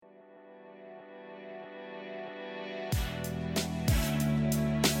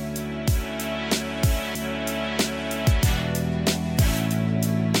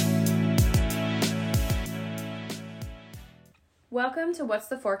Welcome to What's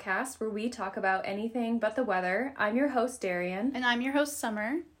the Forecast, where we talk about anything but the weather. I'm your host, Darian. And I'm your host,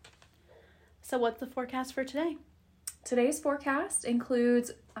 Summer. So what's the forecast for today? Today's forecast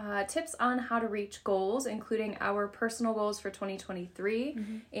includes tips on how to reach goals, including our personal goals for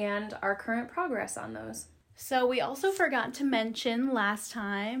 2023 and our current progress on those. So we also forgot to mention last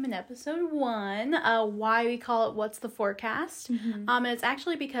time in episode 1 why we call it What's the Forecast. And it's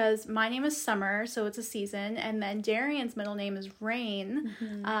actually because my name is Summer, so it's a season, and then Darian's middle name is Rain.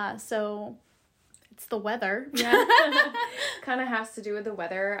 So it's the weather. Yeah. Kind of has to do with the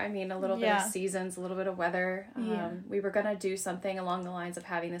weather. I mean, a little bit of seasons, a little bit of weather. We were going to do something along the lines of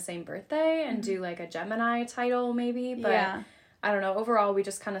having the same birthday and do like a Gemini title maybe, but I don't know. Overall, we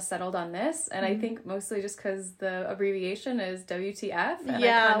just kind of settled on this, and I think mostly just because the abbreviation is WTF, and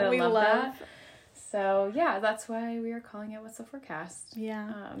I kind of love that. So, yeah, that's why we are calling it What's the Forecast.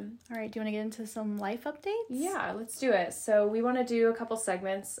 Yeah. All right, do you want to get into some life updates? Yeah, let's do it. So we want to do a couple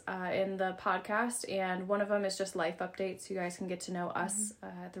segments in the podcast, and one of them is just life updates. So you guys can get to know us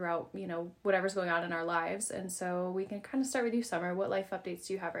throughout, whatever's going on in our lives. And so we can kind of start with you, Summer. What life updates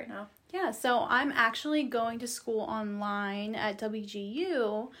do you have right now? Yeah, so I'm actually going to school online at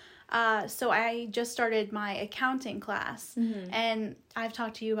WGU. So I just started my accounting class, and I've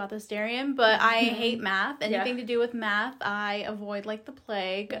talked to you about this, Darian, but I hate math. Anything to do with math, I avoid like the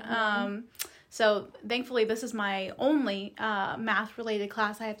plague. So thankfully, this is my only math-related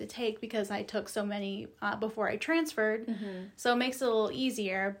class I have to take because I took so many before I transferred. So it makes it a little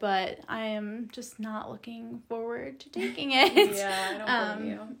easier, but I am just not looking forward to taking it. Yeah, I don't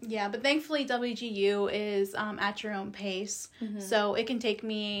blame you. Yeah, but thankfully WGU is at your own pace. So it can take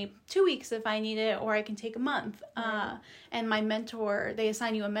me 2 weeks if I need it, or I can take a month. And my mentor, they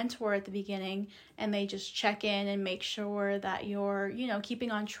assign you a mentor at the beginning, and they just check in and make sure that you're,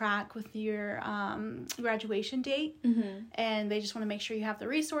 keeping on track with your graduation date. And they just want to make sure you have the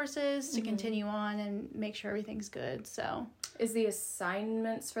resources to continue on and make sure everything's good. So is the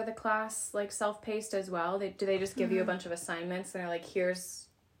assignments for the class like self-paced as well? Do they just give you a bunch of assignments and they're like, here's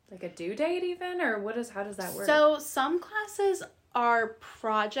like a due date even, or how does that work? So some classes are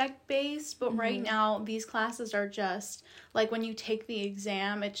project based, but right now these classes are just like when you take the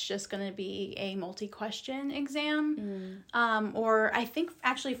exam, it's just going to be a multi-question exam. Or I think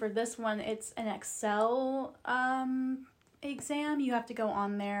actually for this one it's an Excel exam. You have to go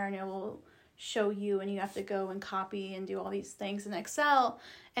on there and it will show you, and you have to go and copy and do all these things in Excel,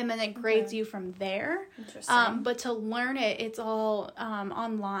 and then it grades you from there. Interesting. But to learn it, it's all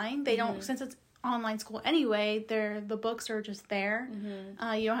online. They don't, since it's online school anyway, the books are just there.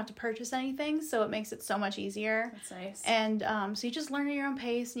 You don't have to purchase anything, so it makes it so much easier. That's nice. And so you just learn at your own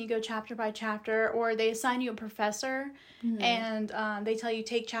pace, and you go chapter by chapter, or they assign you a professor, and they tell you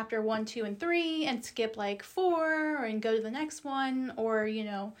take chapter 1, 2, and 3 and skip like 4 and go to the next one, or you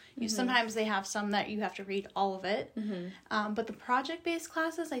sometimes they have some that you have to read all of it. But the project-based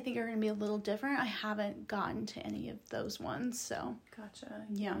classes I think are going to be a little different. I haven't gotten to any of those ones, so Gotcha.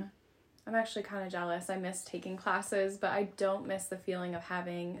 Yeah. I'm actually kind of jealous. I miss taking classes, but I don't miss the feeling of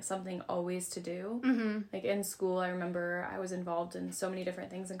having something always to do. Like in school, I remember I was involved in so many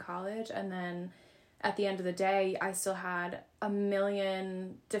different things in college, and then at the end of the day, I still had a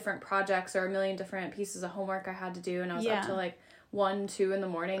million different projects or a million different pieces of homework I had to do, and I was up to like 1, 2 in the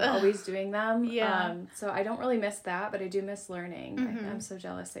morning, always doing them. So I don't really miss that, but I do miss learning. I'm so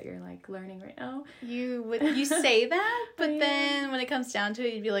jealous that you're like learning right now. You say that, but then when it comes down to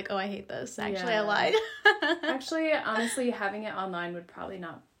it, you'd be like, oh, I hate this. Actually, I lied. Actually, honestly, having it online would probably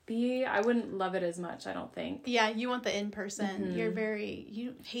not be, I wouldn't love it as much, I don't think. Yeah, you want the in-person.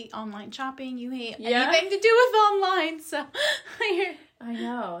 You hate online shopping. You hate anything to do with online, so I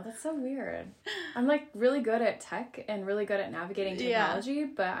know. That's so weird. I'm like really good at tech and really good at navigating technology,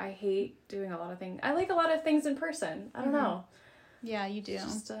 but I hate doing a lot of things. I like a lot of things in person. I don't know. Yeah, you do.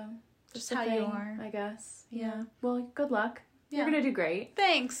 Just how thing, you are. I guess. Yeah. Well, good luck. Yeah. You're going to do great.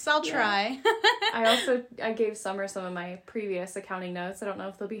 Thanks. I'll try. I gave Summer some of my previous accounting notes. I don't know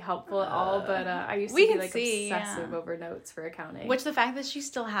if they'll be helpful at all, but I used to be like obsessive over notes for accounting. Which the fact that she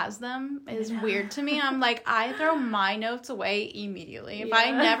still has them is weird to me. I'm like, I throw my notes away immediately. If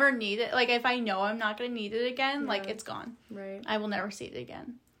I never need it, like if I know I'm not going to need it again, like it's gone. Right. I will never see it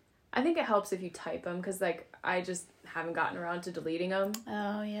again. I think it helps if you type them, because like I just haven't gotten around to deleting them.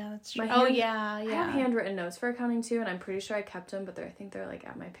 Oh yeah, that's true. I have handwritten notes for accounting too, and I'm pretty sure I kept them, but I think they're like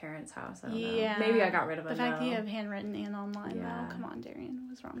at my parents' house. I don't know. Maybe I got rid of them. The fact that you have handwritten and online. Yeah. Oh, come on, Darian.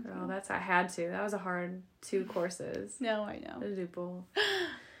 What's wrong with you? Girl, I had to. That was a hard 2 courses. No, I know. To do both.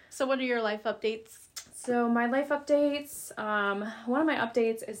 So what are your life updates? So my life updates, one of my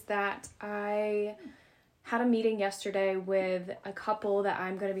updates is that had a meeting yesterday with a couple that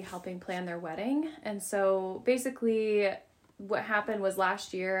I'm going to be helping plan their wedding. And so basically what happened was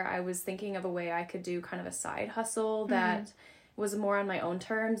last year I was thinking of a way I could do kind of a side hustle that was more on my own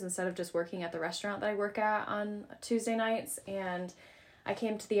terms instead of just working at the restaurant that I work at on Tuesday nights. And I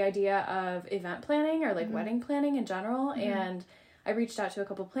came to the idea of event planning or like wedding planning in general. And I reached out to a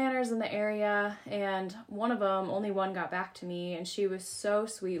couple planners in the area, and one of them, only one got back to me, and she was so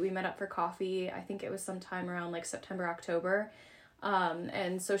sweet. We met up for coffee. I think it was sometime around like September, October.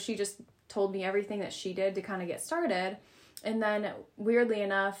 And so she just told me everything that she did to kind of get started. And then weirdly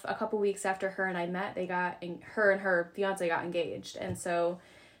enough, a couple weeks after her and I met, her and her fiance got engaged. And so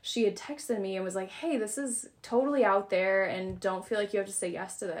she had texted me and was like, hey, this is totally out there and don't feel like you have to say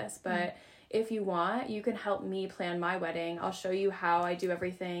yes to this, but if you want, you can help me plan my wedding. I'll show you how I do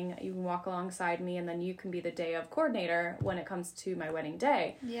everything. You can walk alongside me, and then you can be the day of coordinator when it comes to my wedding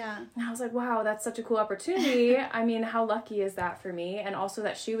day. Yeah. And I was like, wow, that's such a cool opportunity. I mean, how lucky is that for me? And also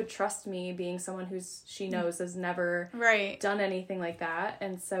that she would trust me, being someone she knows has never done anything like that.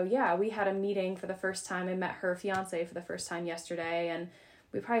 And so, yeah, we had a meeting for the first time. I met her fiance for the first time yesterday, and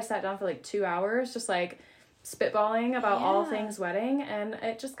we probably sat down for like 2 hours, just like spitballing about all things wedding, and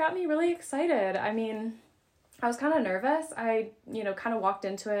it just got me really excited. I mean, I was kind of nervous. I, kind of walked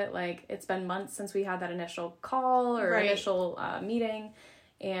into it like it's been months since we had that initial call or initial meeting,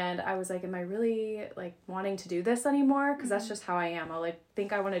 and I was like, am I really like wanting to do this anymore? Because that's just how I am. I'll like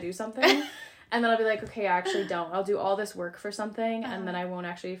think I want to do something and then I'll be like, okay, I actually don't. I'll do all this work for something and then I won't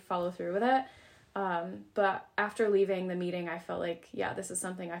actually follow through with it. But after leaving the meeting, I felt like, yeah, this is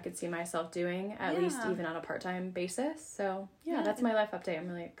something I could see myself doing, at least even on a part-time basis. So, yeah, that's my life update. I'm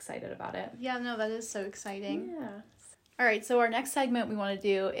really excited about it. Yeah, no, that is so exciting. Yeah. All right, so our next segment we want to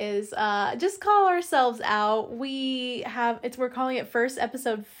do is just call ourselves out. We're calling it First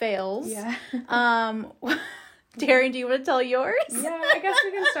Episode Fails. Yeah. Darren, do you want to tell yours? Yeah, I guess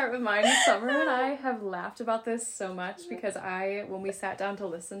we can start with mine. Summer and I have laughed about this so much because when we sat down to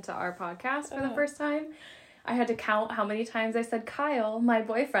listen to our podcast for the first time, I had to count how many times I said Kyle, my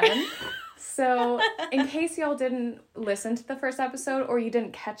boyfriend. So in case y'all didn't listen to the first episode or you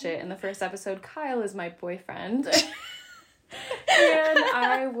didn't catch it in the first episode, Kyle is my boyfriend. And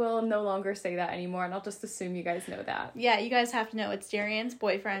I will no longer say that anymore, and I'll just assume you guys know that. Yeah, you guys have to know it's Darian's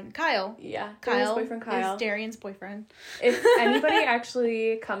boyfriend, Kyle. Yeah, Kyle's boyfriend Kyle is Darian's boyfriend. If anybody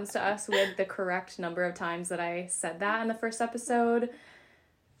actually comes to us with the correct number of times that I said that in the first episode,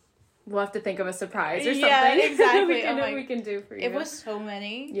 we'll have to think of a surprise or something. Yeah, exactly. we can do for you. It was so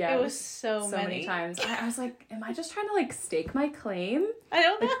many. Yeah, it was so many times. I was like, am I just trying to like stake my claim? I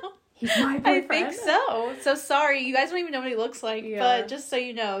don't know. He's my boyfriend. I think so. So sorry, you guys don't even know what he looks like, but just so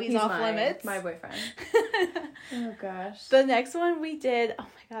you know, he's off limits. My boyfriend. Oh gosh. The next one we did, oh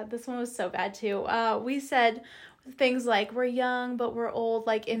my god, this one was so bad too. We said things like, we're young, but we're old,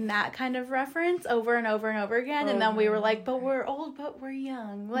 like in that kind of reference over and over and over again. And then we were like, but we're old, but we're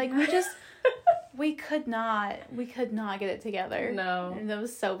young. Like we could not get it together. No. And that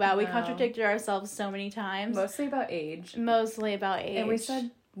was so bad. No. We contradicted ourselves so many times. Mostly about age. And we said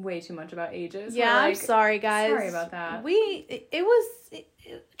way too much about ages. Yeah, I'm sorry, guys. Sorry about that. It was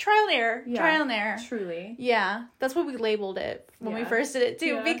trial and error. Yeah, trial and error. Truly. Yeah, that's what we labeled it when we first did it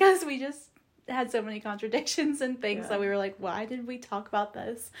too, because we just had so many contradictions and things that we were like, why did we talk about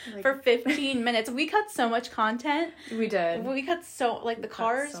this for 15 minutes? We cut so much content. We did. We cut the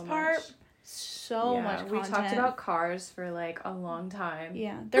cars part. So much content. We talked about cars for like a long time.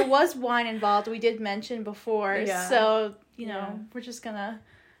 Yeah. There was wine involved, we did mention before. Yeah. So,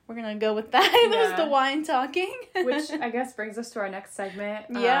 we're gonna go with that. Yeah. There's the wine talking. Which I guess brings us to our next segment.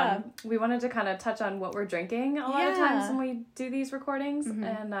 Yeah. We wanted to kind of touch on what we're drinking a lot of times when we do these recordings. Mm-hmm.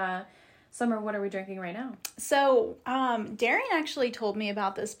 And Summer, what are we drinking right now? So, Darren actually told me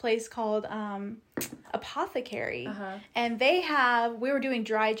about this place called Apothecary. Uh-huh. And we were doing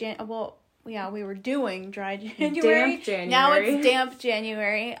we were doing dry January. Damp January. Now it's damp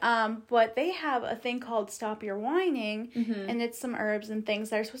January. But they have a thing called Stop Your Whining, and it's some herbs and things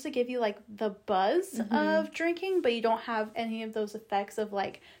that are supposed to give you like the buzz of drinking, but you don't have any of those effects of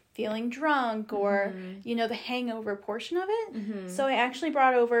like feeling drunk or the hangover portion of it. So I actually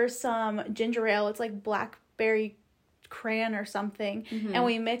brought over some ginger ale. It's like blackberry cran or something, and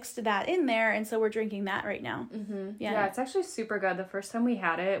we mixed that in there, and so we're drinking that right now. Yeah, it's actually super good. The first time we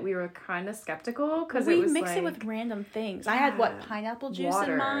had it, we were kind of skeptical because we mixed it with random things. I had pineapple juice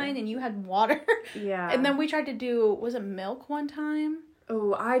in mine, and you had water. Yeah, and then we tried to do, was it milk one time?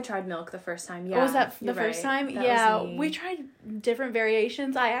 Oh, I tried milk the first time. Yeah, was that the first time? That we tried different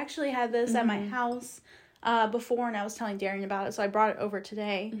variations. I actually had this at my house before, and I was telling Darren about it, so I brought it over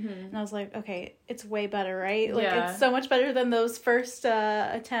today, and I was like, okay, it's way better, right? Like, it's so much better than those first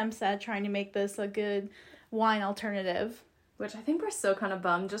attempts at trying to make this a good wine alternative. Which I think we're still kind of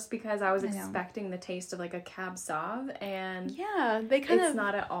bummed, just because I was expecting the taste of, like, a Cab Sauv, and it's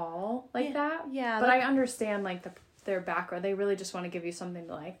not at all like that. Yeah. But I understand, like, their background. They really just want to give you something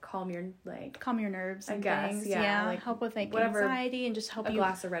to, like, calm your nerves and things. Yeah. Like, help with, like, anxiety, and just help you. A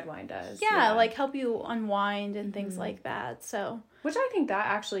glass of red wine does. Yeah, like, help you unwind and things like that, so. Which I think that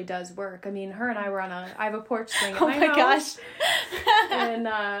actually does work. I mean, her and I were I have a porch swing at my my house. Gosh. And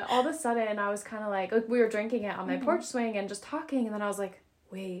all of a sudden, I was kind of like, we were drinking it on my porch swing and just talking, and then I was like,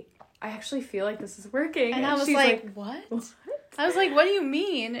 wait, I actually feel like this is working. And I was like, what? I was like, what do you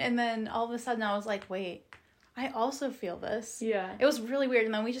mean? And then all of a sudden, I was like, wait, I also feel this. Yeah. It was really weird,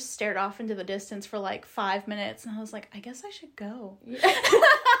 and then we just stared off into the distance for like 5 minutes, and I was like, I guess I should go. Yeah.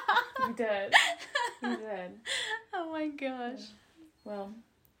 You did. Oh my gosh. Well,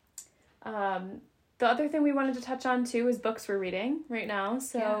 the other thing we wanted to touch on too is books we're reading right now.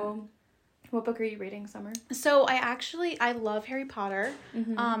 So, what book are you reading, Summer? So I love Harry Potter,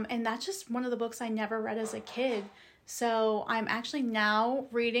 and that's just one of the books I never read as a kid. So I'm actually now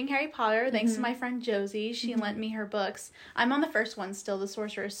reading Harry Potter thanks to my friend Josie. She lent me her books. I'm on the first one still, The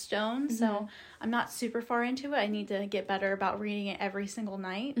Sorcerer's Stone, so I'm not super far into it. I need to get better about reading it every single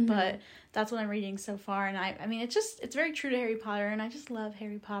night, but that's what I'm reading so far. And I mean, it's very true to Harry Potter, and I just love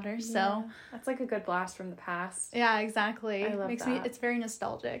Harry Potter, so. That's like a good blast from the past. Yeah, exactly. I love that. It's very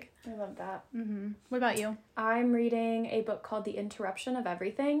nostalgic. I love that. What about you? I'm reading a book called The Interruption of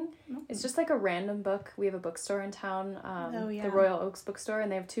Everything. It's just like a random book. We have a bookstore in town, the Royal Oaks bookstore,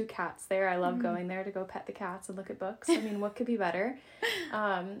 and they have 2 cats there. I love going there to go pet the cats and look at books. I mean, what could be better?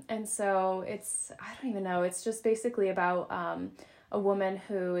 And so I don't even know. It's just basically about a woman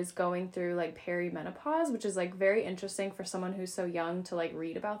who is going through like perimenopause, which is like very interesting for someone who's so young to like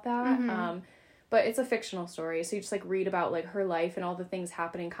read about that. But it's a fictional story, so you just like read about like her life and all the things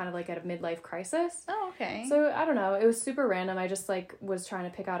happening kind of like at a midlife crisis. Oh, okay. So I don't know, it was super random. I just like was trying to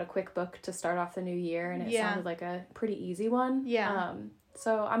pick out a quick book to start off the new year, and it sounded like a pretty easy one. Yeah.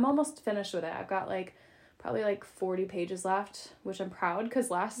 So I'm almost finished with it. I've got like probably like 40 pages left, which I'm proud,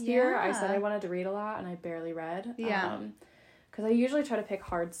 because last year I said I wanted to read a lot and I barely read. Yeah. Because I usually try to pick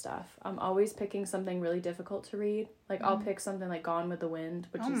hard stuff. I'm always picking something really difficult to read. Like, I'll pick something like Gone with the Wind,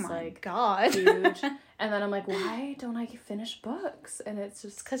 which is, like, God. huge. And then I'm like, why don't I finish books? And it's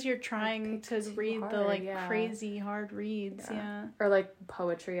just... because you're trying to read the, like, crazy hard reads, Or, like,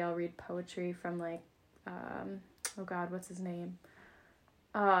 poetry. I'll read poetry from, like, oh, God, what's his name?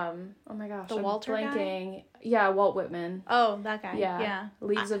 Oh my gosh, the Walter blanking. Guy? Yeah, Walt Whitman. Oh, that guy. Yeah.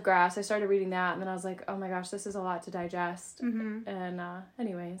 Leaves of Grass. I started reading that, and then I was like, oh my gosh, this is a lot to digest. And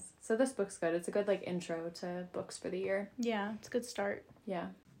anyways, so this book's good. It's a good like intro to books for the year. Yeah, it's a good start. Yeah.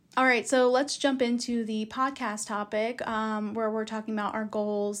 All right, so let's jump into the podcast topic where we're talking about our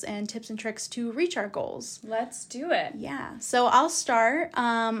goals and tips and tricks to reach our goals. Let's do it. Yeah, so I'll start.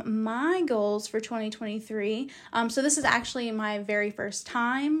 My goals for 2023. So this is actually my very first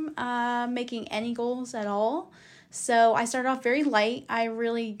time making any goals at all. So I started off very light. I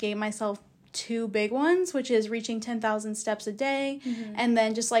really gave myself 2 big ones, which is reaching 10,000 steps a day and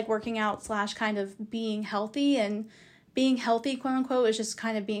then just like working out / kind of being healthy. And being healthy, quote unquote, is just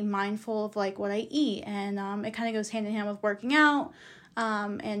kind of being mindful of like what I eat, and it kind of goes hand in hand with working out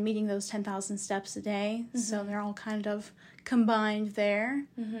and meeting those 10,000 steps a day. So they're all kind of combined there.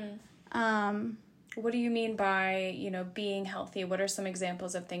 What do you mean by, being healthy? What are some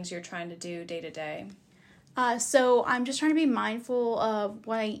examples of things you're trying to do day to day? So I'm just trying to be mindful of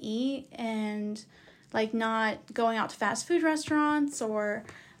what I eat and like not going out to fast food restaurants, or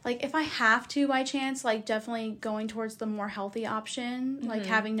like if I have to by chance, like definitely going towards the more healthy option, like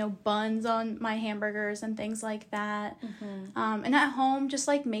having no buns on my hamburgers and things like that. And at home, just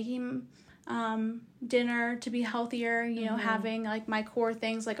like making dinner to be healthier, having like my core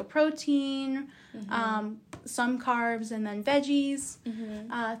things like a protein, some carbs, and then veggies,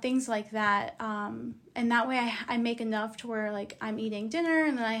 things like that. And that way I make enough to where like I'm eating dinner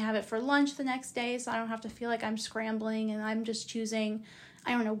and then I have it for lunch the next day, so I don't have to feel like I'm scrambling and I'm just choosing,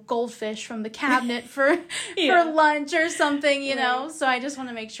 I don't know, goldfish from the cabinet for lunch or something, you know? So I just want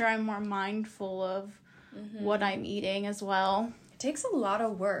to make sure I'm more mindful of what I'm eating as well. It takes a lot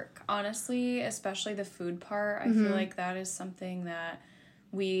of work, honestly, especially the food part. I feel like that is something that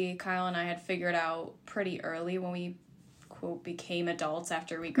Kyle and I had figured out pretty early when we, quote, became adults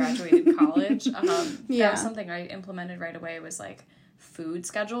after we graduated college. That was something I implemented right away, was like food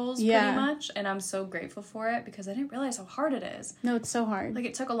schedules pretty much, and I'm so grateful for it because I didn't realize how hard it is. No, it's so hard. Like,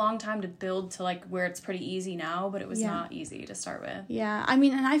 it took a long time to build to, like, where it's pretty easy now, but it was not easy to start with. Yeah, I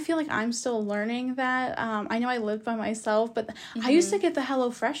mean, and I feel like I'm still learning that. I know I lived by myself, but I used to get the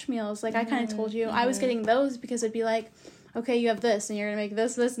HelloFresh meals, like I kind of told you. I was getting those because it'd be like, okay, you have this, and you're gonna make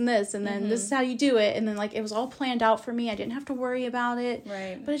this, this, and this, and then this is how you do it, and then, like, it was all planned out for me. I didn't have to worry about it.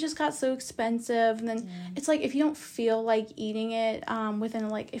 Right. But it just got so expensive, and then it's like, if you don't feel like eating it within,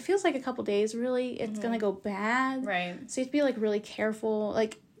 like, it feels like a couple days, really, it's gonna go bad. Right. So you have to be, like, really careful.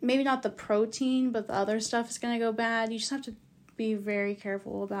 Like, maybe not the protein, but the other stuff is gonna go bad. You just have to be very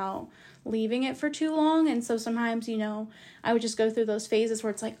careful about leaving it for too long. And so sometimes, you know, I would just go through those phases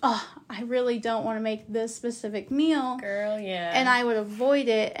where it's like, oh, I really don't want to make this specific meal. Girl, yeah. And I would avoid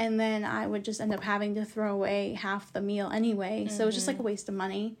it, and then I would just end up having to throw away half the meal anyway. So it's just like a waste of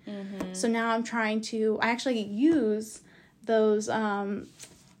money. So now I'm trying to, I actually use those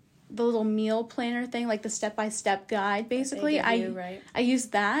the little meal planner thing, like the step-by-step guide, basically. I use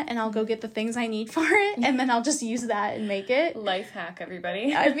that, and I'll go get the things I need for it, and then I'll just use that and make it. Life hack,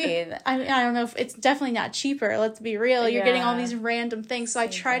 everybody. I mean, I don't know if it's definitely not cheaper. Let's be real. You're getting all these random things, so I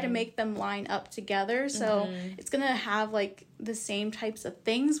try to make them line up together, so it's gonna have, like, the same types of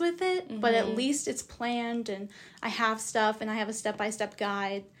things with it, but at least it's planned, and I have stuff, and I have a step-by-step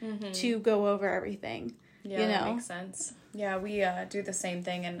guide to go over everything. Yeah, you know? That makes sense. Yeah, we do the same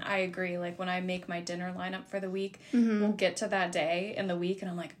thing, and I agree. Like, when I make my dinner lineup for the week, we'll get to that day in the week,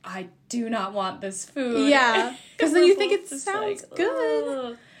 and I'm like, I do not want this food. Yeah, because then you think it sounds like,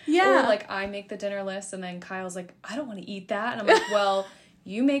 good. Ugh. Yeah. Or, like, I make the dinner list, and then Kyle's like, I don't want to eat that. And I'm like, well,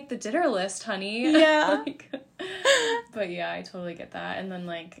 you make the dinner list, honey. Yeah. But, yeah, I totally get that. And then,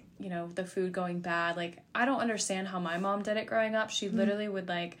 like, you know, the food going bad. Like, I don't understand how my mom did it growing up. She literally would,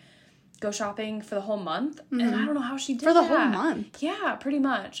 like, go shopping for the whole month, and I don't know how she did for the whole month. Yeah, pretty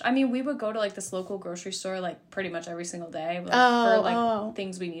much. I mean, we would go to, like, this local grocery store, like, pretty much every single day, like, for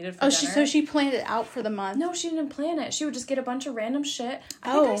things we needed for dinner. So she planned it out for the month. No, she didn't plan it. She would just get a bunch of random shit.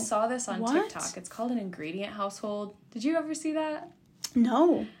 I think I saw this on TikTok. It's called an ingredient household. Did you ever see that?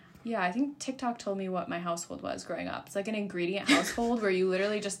 No. Yeah, I think TikTok told me what my household was growing up. It's like an ingredient household where you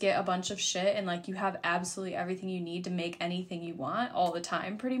literally just get a bunch of shit, and, like, you have absolutely everything you need to make anything you want all the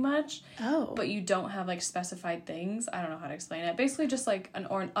time, pretty much. Oh. But you don't have, like, specified things. I don't know how to explain it. Basically just, like, an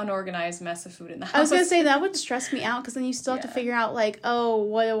unorganized mess of food in the house. I was going to say, that would stress me out, because then you still have to figure out, like, oh,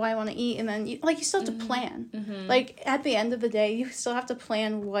 what do I want to eat? And then, you still have to plan. Like, at the end of the day, you still have to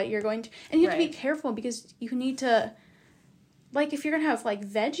plan what you're going to... And you have to be careful, because you need to... Like, if you're going to have, like,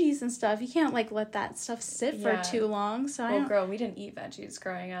 veggies and stuff, you can't, like, let that stuff sit for too long. So well, girl, we didn't eat veggies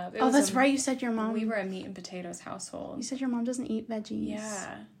growing up. That's right. You said your mom... We were a meat and potatoes household. You said your mom doesn't eat veggies.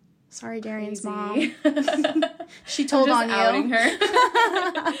 Yeah. Sorry, Darian's mom. She told on you. I'm just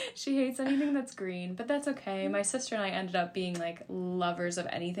outing her. She hates anything that's green, but that's okay. My sister and I ended up being, like, lovers of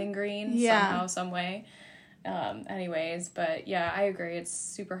anything green somehow, some way. Anyways, but, yeah, I agree. It's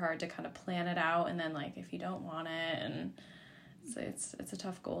super hard to kind of plan it out, and then, like, if you don't want it, and... So it's a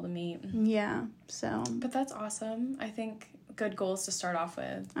tough goal to meet. Yeah, so... But that's awesome. I think good goals to start off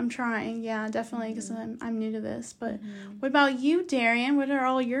with. I'm trying, yeah, definitely, because I'm new to this. But what about you, Darian? What are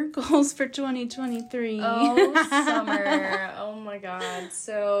all your goals for 2023? Oh, summer. Oh, my God.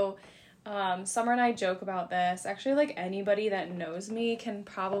 So, Summer and I joke about this. Actually, like, anybody that knows me can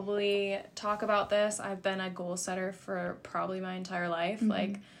probably talk about this. I've been a goal setter for probably my entire life.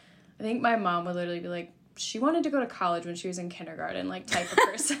 Like, I think my mom would literally be like, she wanted to go to college when she was in kindergarten, like, type of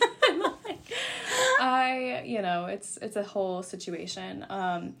person. It's a whole situation.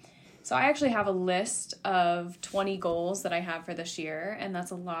 So I actually have a list of 20 goals that I have for this year, and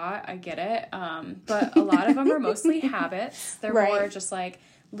that's a lot. I get it. But a lot of them are mostly habits. They're more just, like,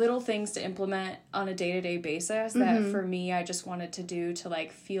 little things to implement on a day-to-day basis that for me, I just wanted to do to,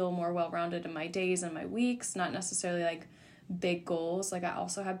 like, feel more well-rounded in my days and my weeks, not necessarily, like, big goals. Like, I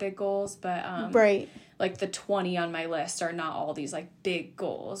also have big goals, but like, the 20 on my list are not all these, like, big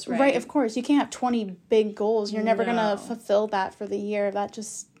goals, right? Of course. You can't have 20 big goals. You're never gonna fulfill that for the year. That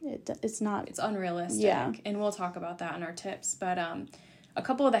just it's not... It's unrealistic. Yeah. And we'll talk about that in our tips. But a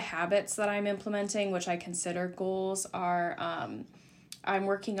couple of the habits that I'm implementing, which I consider goals, are I'm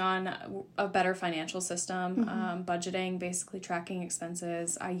working on a better financial system, budgeting, basically tracking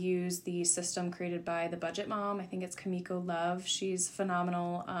expenses. I use the system created by the Budget Mom. I think it's Kamiko Love. She's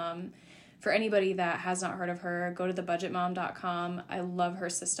phenomenal. For anybody that has not heard of her, go to thebudgetmom.com. I love her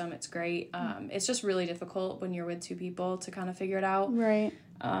system. It's great. It's just really difficult when you're with two people to kind of figure it out. Right.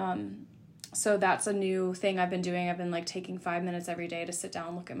 So that's a new thing I've been doing. I've been, like, taking 5 minutes every day to sit down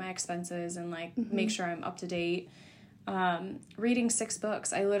and look at my expenses and, like, make sure I'm up to date. Reading 6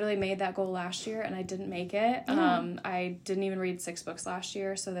 books. I literally made that goal last year and I didn't make it. I didn't even read 6 books last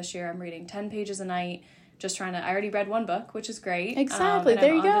year. So this year I'm reading 10 pages a night. Just trying to, I already read 1 book, which is great. Exactly. And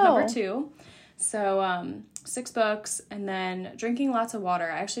there I'm you go. on to number 2. So, 6 books, and then drinking lots of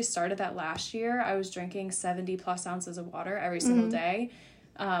water. I actually started that last year. I was drinking 70 plus ounces of water every single day.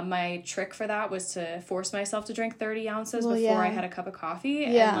 My trick for that was to force myself to drink 30 ounces before I had a cup of coffee.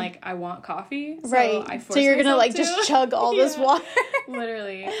 And, like, I want coffee. So I force So you're going to, like, to. just chug all this water.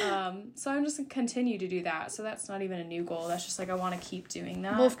 Literally. So I'm just going to continue to do that. So that's not even a new goal. That's just, like, I want to keep doing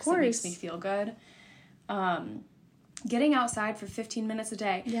that. Well, of course. It makes me feel good. Getting outside for 15 minutes a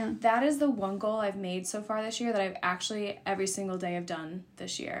day. Yeah. That is the one goal I've made so far this year that I've actually every single day I've done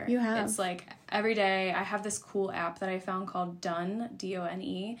this year. You have. It's like every day I have this cool app that I found called Done,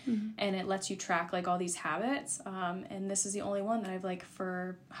 D-O-N-E, and it lets you track like all these habits. And this is the only one that I've like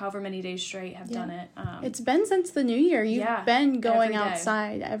for however many days straight have done it. It's been since the new year. You've been going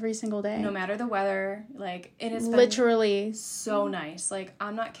outside every single day. No matter the weather. Like it has literally been so nice. Like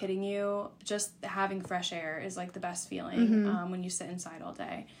I'm not kidding you. Just having fresh air is like the best feeling when you sit inside all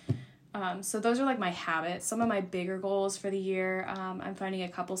day. So those are like my habits. Some of my bigger goals for the year. I'm finding a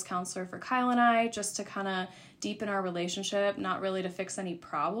couples counselor for Kyle and I just to kind of deepen our relationship, not really to fix any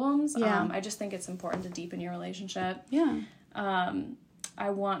problems. I just think it's important to deepen your relationship. Yeah. I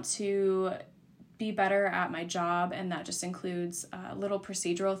want to be better at my job, and that just includes little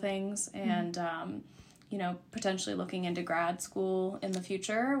procedural things and you know, potentially looking into grad school in the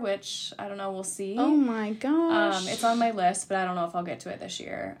future, which I don't know, we'll see. Oh my gosh. It's on my list, but I don't know if I'll get to it this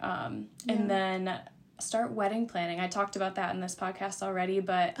year. And then start wedding planning. I talked about that in this podcast already,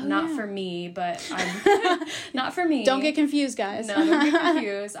 but not for me, but I'm not for me. Don't get confused, guys. No, don't get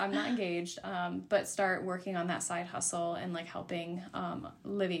confused. I'm not engaged. But start working on that side hustle and like helping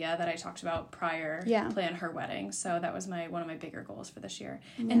Livia that I talked about prior plan her wedding. So that was one of my bigger goals for this year.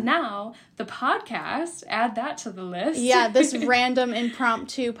 Yeah. And now the podcast, add that to the list. Yeah, this random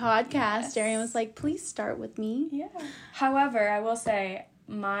impromptu podcast. Yes. Darian was like, please start with me. Yeah. However, I will say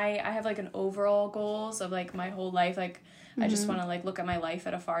I have like an overall goals of like my whole life. Like I just want to like look at my life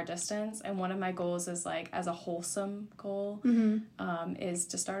at a far distance. And one of my goals is like as a wholesome goal is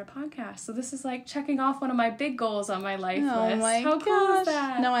to start a podcast. So this is like checking off one of my big goals on my life list. How cool is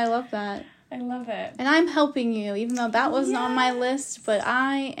that? No, I love that. I love it. And I'm helping you, even though that wasn't on my list, but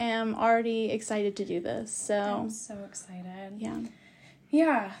I am already excited to do this. So I'm so excited. Yeah.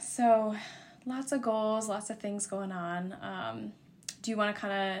 Yeah. So lots of goals, lots of things going on. Do you want to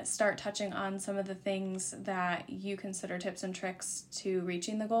kind of start touching on some of the things that you consider tips and tricks to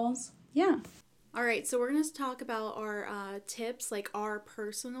reaching the goals? Yeah. All right, so we're going to talk about our tips, like our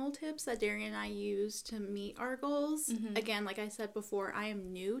personal tips that Darian and I use to meet our goals. Again, like I said before, I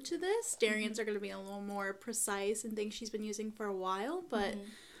am new to this. Darian's are going to be a little more precise and things she's been using for a while, but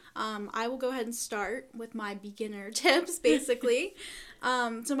I will go ahead and start with my beginner tips, basically.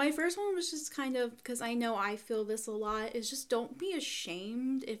 So my first one was just kind of, because I know I feel this a lot, is just don't be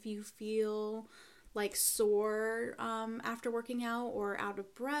ashamed if you feel like sore after working out or out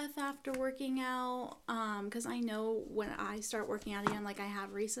of breath after working out. Because I know when I start working out again, like I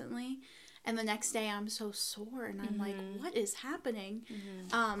have recently, and the next day I'm so sore and I'm like, what is happening?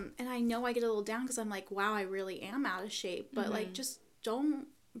 And I know I get a little down because I'm like, wow, I really am out of shape. But like, just don't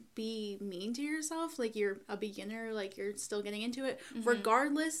be mean to yourself. Like you're a beginner, like you're still getting into it,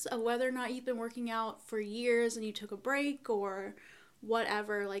 regardless of whether or not you've been working out for years and you took a break or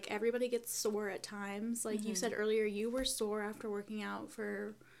whatever. Like everybody gets sore at times. Like you said earlier, you were sore after working out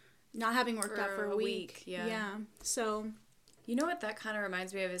for not having worked out for a week. Yeah. So you know what that kind of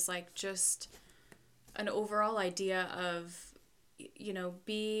reminds me of is like just an overall idea of, you know,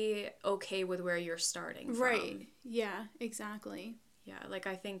 be okay with where you're starting from. Right. Yeah, exactly. Yeah, like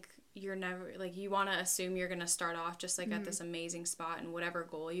I think you're never, like you want to assume you're going to start off just like at this amazing spot in whatever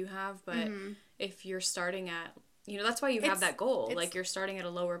goal you have, but if you're starting at, you know, that's why you have that goal. Like you're starting at a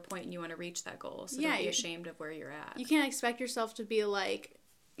lower point and you want to reach that goal, so don't be ashamed of where you're at. You can't expect yourself to be like,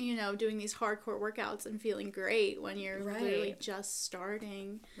 you know, doing these hardcore workouts and feeling great when you're literally just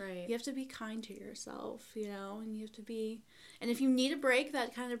starting. Right. You have to be kind to yourself, you know, and you have to be, and if you need a break,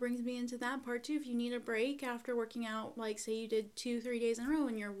 that kind of brings me into that part too. If you need a break after working out, like say you did 2-3 days in a row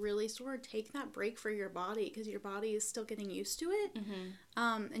and you're really sore, take that break for your body because your body is still getting used to it.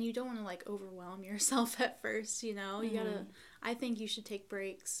 And you don't want to like overwhelm yourself at first, you know, you gotta, I think you should take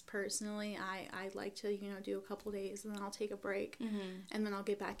breaks personally. I like to, you know, do a couple days and then I'll take a break and then I'll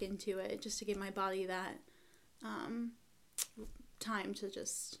get back into it just to give my body that time to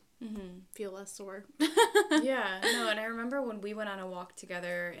just feel less sore. Yeah, no, and I remember when we went on a walk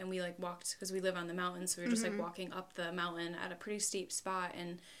together and we like walked, because we live on the mountain, so we were just like walking up the mountain at a pretty steep spot,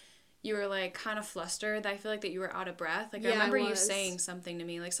 and you were like kind of flustered. I feel like that you were out of breath. Like, I remember you saying something to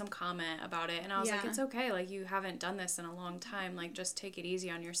me, like some comment about it, and I was like, it's okay, like you haven't done this in a long time, like just take it easy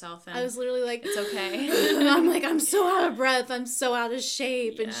on yourself. And I was literally like, it's okay. I'm like, I'm so out of breath, I'm so out of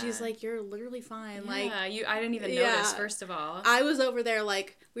shape, and she's like, you're literally fine. Like, I didn't even notice, first of all. I was over there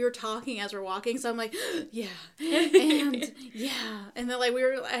like, we were talking as we're walking, so I'm like, yeah, and and then like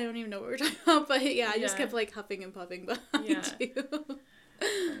I don't even know what we were talking about, but I just kept like huffing and puffing behind you.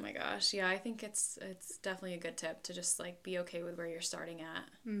 Oh my gosh, yeah, I think it's definitely a good tip to just like be okay with where you're starting at,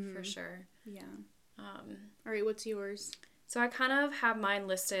 for sure. Yeah. All right, what's yours? So I kind of have mine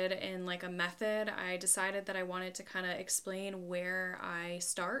listed in like a method. I decided that I wanted to kind of explain where I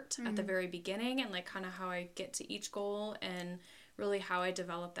start at the very beginning, and like kind of how I get to each goal, and really how I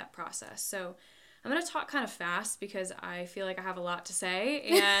develop that process. So I'm going to talk kind of fast because I feel like I have a lot to say,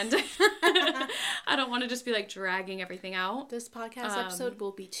 and I don't want to just be like dragging everything out. This podcast episode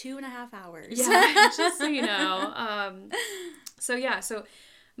will be 2.5 hours. Yeah, just so you know. So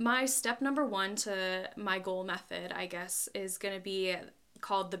my step number 1 to my goal method, I guess, is going to be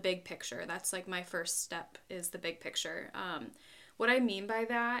called the big picture. That's like my first step, is the big picture. What I mean by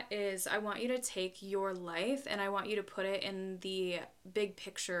that is I want you to take your life and I want you to put it in the big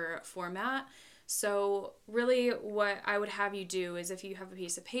picture format. So really what I would have you do is, if you have a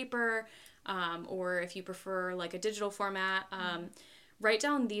piece of paper, or if you prefer like a digital format, write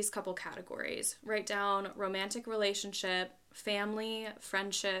down these couple categories. Write down romantic relationship, family,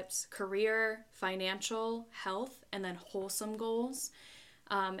 friendships, career, financial, health, and then wholesome goals.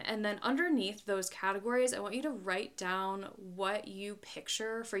 And then underneath those categories, I want you to write down what you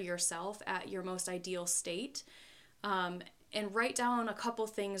picture for yourself at your most ideal state. And write down a couple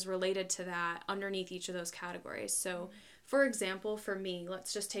things related to that underneath each of those categories. So, for example, for me,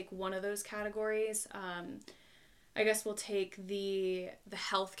 let's just take one of those categories. I guess we'll take the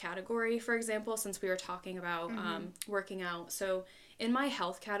health category, for example, since we were talking about working out. So, in my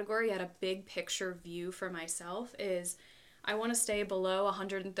health category, at a big picture view for myself, is I want to stay below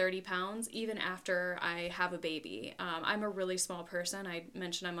 130 pounds even after I have a baby. I'm a really small person. I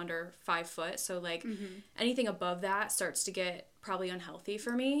mentioned I'm under 5 foot. So like anything above that starts to get probably unhealthy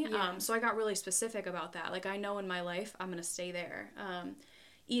for me. Yeah. So I got really specific about that. Like, I know in my life I'm going to stay there.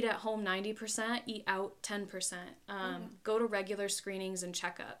 Eat at home 90%, eat out 10%. Go to regular screenings and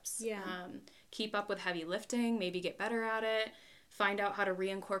checkups. Yeah. Keep up with heavy lifting, maybe get better at it. Find out how to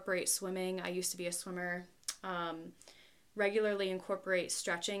reincorporate swimming. I used to be a swimmer. Regularly incorporate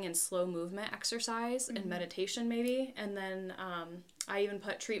stretching and slow movement exercise and meditation maybe. And then I even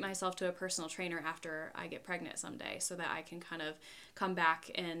treat myself to a personal trainer after I get pregnant someday, so that I can kind of come back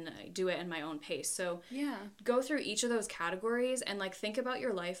and do it in my own pace. So go through each of those categories and like think about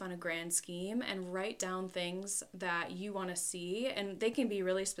your life on a grand scheme and write down things that you want to see. And they can be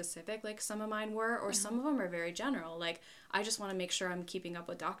really specific, like some of mine were, or some of them are very general. Like, I just want to make sure I'm keeping up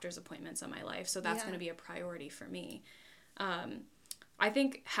with doctor's appointments in my life, so that's going to be a priority for me. I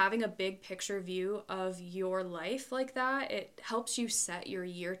think having a big picture view of your life like that, it helps you set your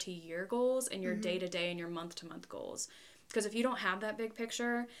year-to-year goals and your day-to-day and your month-to-month goals. Because if you don't have that big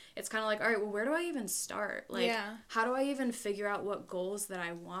picture, it's kind of like, all right, well, where do I even start? Like, how do I even figure out what goals that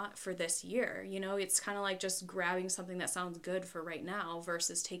I want for this year? You know, it's kind of like just grabbing something that sounds good for right now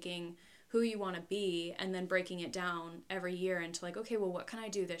versus taking who you want to be and then breaking it down every year into like, okay, well, what can I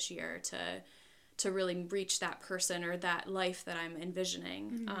do this year to really reach that person or that life that I'm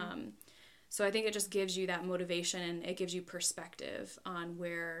envisioning. So I think it just gives you that motivation and it gives you perspective on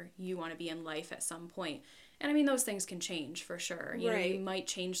where you want to be in life at some point. And I mean, those things can change for sure. You know, you might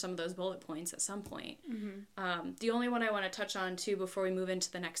change some of those bullet points at some point. The only one I want to touch on too before we move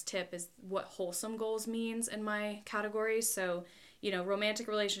into the next tip is what wholesome goals means in my categories. So, you know, romantic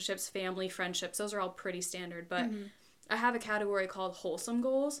relationships, family, friendships, those are all pretty standard, but I have a category called wholesome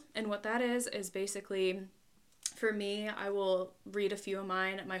goals, and what that is basically, for me, I will read a few of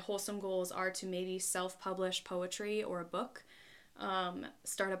mine. My wholesome goals are to maybe self-publish poetry or a book,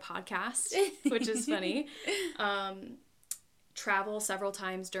 start a podcast, which is funny, travel several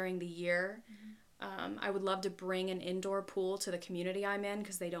times during the year. I would love to bring an indoor pool to the community I'm in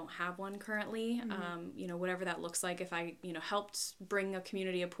because they don't have one currently. You know, whatever that looks like. If I, you know, helped bring a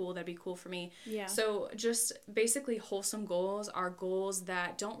community a pool, that'd be cool for me. Yeah. So just basically wholesome goals are goals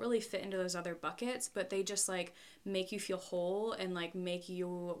that don't really fit into those other buckets, but they just like make you feel whole and like make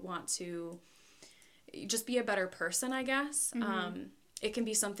you want to just be a better person, I guess. it can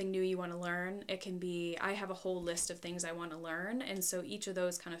be something new you want to learn. It can be, I have a whole list of things I want to learn. And so each of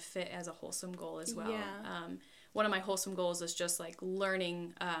those kind of fit as a wholesome goal as well. Yeah. One of my wholesome goals is just like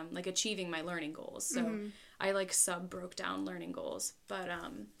learning, like achieving my learning goals. So I like broke down learning goals. But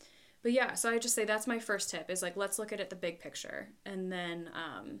yeah, so I just say that's my first tip is like, let's look at it the big picture. And then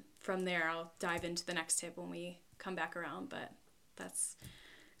from there, I'll dive into the next tip when we come back around. But that's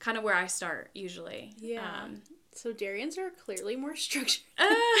kind of where I start usually. Yeah. So Darian's are clearly more structured.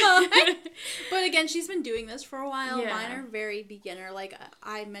 But again, she's been doing this for a while. Yeah. Mine are very beginner. Like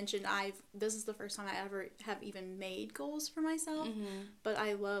I mentioned, this is the first time I ever have even made goals for myself. But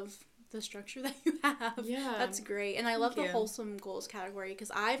I love the structure that you have. Yeah. That's great. And I love the wholesome goals category because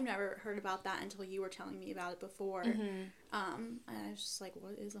I've never heard about that until you were telling me about it before. And I was just like,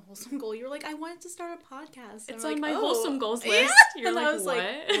 what is a wholesome goal? You were like, I wanted to start a podcast. And it's on my wholesome goals list. You're and like, I was what?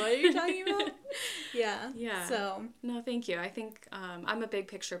 Like, what are you talking about? Yeah. So. No, thank you. I think I'm a big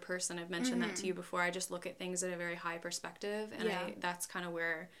picture person. I've mentioned that to you before. I just look at things at a very high perspective. And that's kind of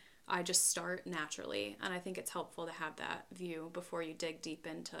where I just start naturally, and I think it's helpful to have that view before you dig deep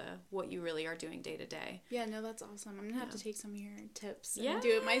into what you really are doing day to day. Yeah, no, that's awesome. I'm gonna have to take some of your tips and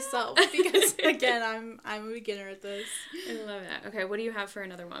do it myself because again, I'm a beginner at this. I love it. Okay, what do you have for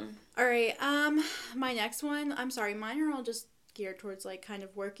another one? All right, my next one. I'm sorry, mine are all just geared towards like kind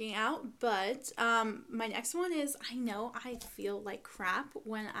of working out, but my next one is I know I feel like crap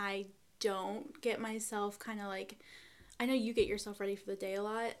when I don't get myself kind of like. I know you get yourself ready for the day a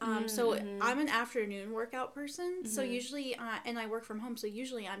lot. So I'm an afternoon workout person. So usually, and I work from home. So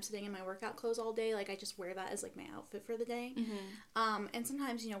usually I'm sitting in my workout clothes all day. Like I just wear that as like my outfit for the day. And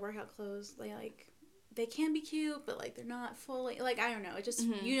sometimes, workout clothes, they can be cute, but like they're not fully, like, I don't know. It just,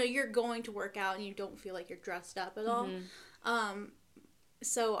 you're going to work out and you don't feel like you're dressed up at all.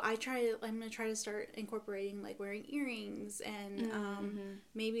 So I'm going to try to start incorporating, like, wearing earrings and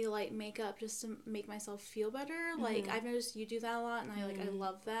maybe, like, makeup just to make myself feel better. Like, I've noticed you do that a lot, and I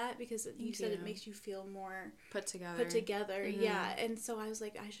love that because you said it makes you feel more put together. Yeah. And so I was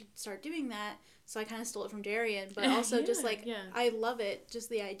like, I should start doing that. So I kind of stole it from Darian, but also just, like, I love it, just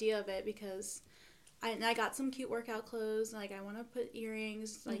the idea of it because... I got some cute workout clothes, like, I want to put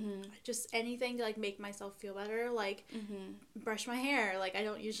earrings, like, just anything to, like, make myself feel better, like, brush my hair, like, I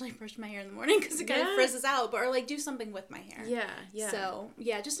don't usually brush my hair in the morning, because it kind of frizzes out, or, like, do something with my hair. Yeah. So,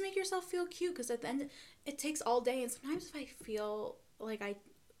 yeah, just to make yourself feel cute, because at the end, it takes all day, and sometimes if I feel like I,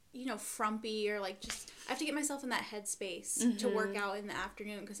 frumpy, or, like, just, I have to get myself in that headspace to work out in the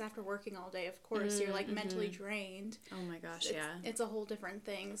afternoon, because after working all day, of course, you're, like, mentally drained. Oh my gosh, It's a whole different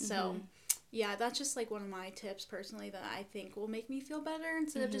thing, so... Yeah, that's just, like, one of my tips, personally, that I think will make me feel better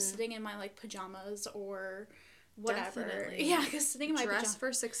instead of just sitting in my, like, pajamas or whatever. Definitely. Yeah, because sitting in my pajamas... Dress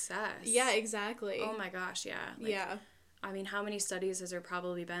for success. Yeah, exactly. Oh, my gosh, yeah. Like, yeah. I mean, how many studies has there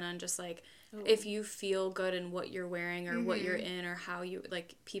probably been on just, like, if you feel good in what you're wearing or what you're in or how you,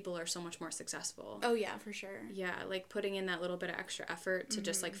 like, people are so much more successable. Oh, yeah, for sure. Yeah, like, putting in that little bit of extra effort to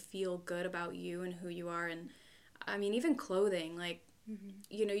just, like, feel good about you and who you are. And, I mean, even clothing, like,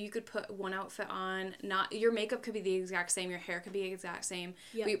 you could put one outfit on, not your makeup could be the exact same, your hair could be the exact same,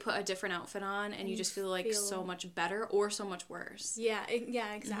 but you put a different outfit on and you just feel like so much better or so much worse. Yeah,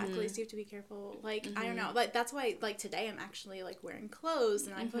 exactly. So you have to be careful. Like, I don't know. Like, that's why, like, today I'm actually, like, wearing clothes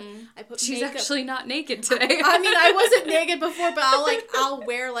and I put She's makeup. actually not naked today. I mean, I wasn't naked before, but I'll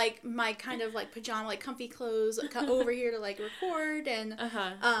wear, like, my kind of, like, pajama, like, comfy clothes over here to, like, record and,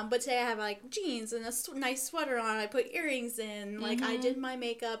 but today I have, like, jeans and a nice sweater on. I put earrings in, like, I did my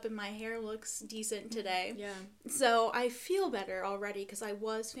makeup and my hair looks decent today. Yeah. So I feel better already because I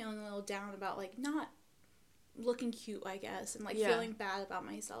was feeling a little down about, like, not looking cute, I guess, and, like, feeling bad about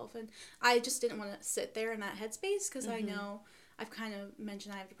myself. And I just didn't want to sit there in that headspace because I know I've kind of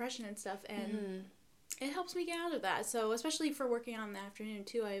mentioned I have depression and stuff, and it helps me get out of that. So especially for working out in the afternoon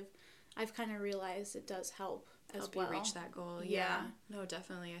too, I've kind of realized it does help as well. You reach that goal. Yeah. No,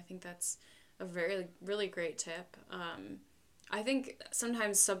 definitely. I think that's a very, really great tip. I think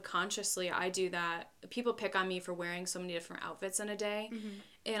sometimes subconsciously I do that. People pick on me for wearing so many different outfits in a day.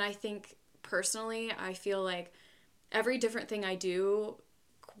 And I think personally, I feel like every different thing I do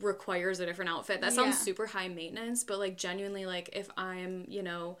requires a different outfit. That sounds super high maintenance, but, like, genuinely, like, if I'm,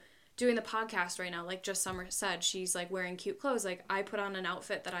 doing the podcast right now, like just Summer said, she's, like, wearing cute clothes. Like, I put on an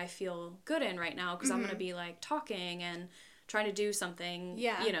outfit that I feel good in right now because I'm going to be, like, talking and trying to do something,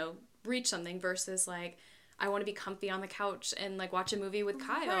 reach something versus, like, I want to be comfy on the couch and, like, watch a movie with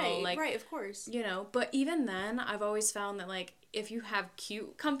Kyle. Right, of course. But even then, I've always found that, like, if you have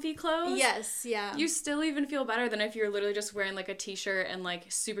cute, comfy clothes, yes, yeah, you still even feel better than if you're literally just wearing like a t-shirt and like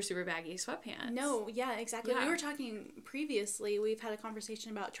super, super baggy sweatpants. No, yeah, exactly. Yeah. We were talking previously, we've had a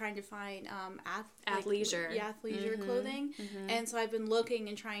conversation about trying to find athleisure. Athleisure clothing. And so I've been looking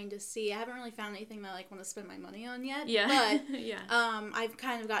and trying to see. I haven't really found anything that I like want to spend my money on yet. Yeah. But yeah. I've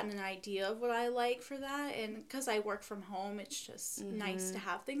kind of gotten an idea of what I like for that. And because I work from home, it's just nice to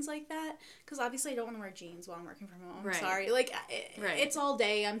have things like that. Because obviously I don't want to wear jeans while I'm working from home. I'm sorry. Like, it's all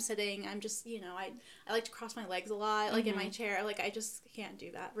day. I'm sitting. I'm just, I like to cross my legs a lot, like in my chair. Like, I just can't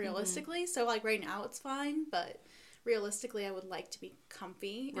do that realistically. So, like, right now it's fine. But realistically, I would like to be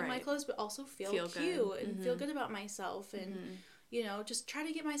comfy in my clothes, but also feel cute good. And feel good about myself. And, just try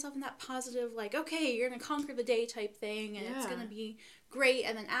to get myself in that positive, like, okay, you're going to conquer the day type thing. And it's going to be great.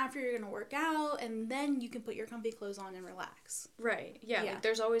 And then after, you're going to work out. And then you can put your comfy clothes on and relax. Right. Yeah. Like,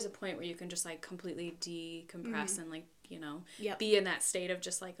 there's always a point where you can just, like, completely decompress and, like, be in that state of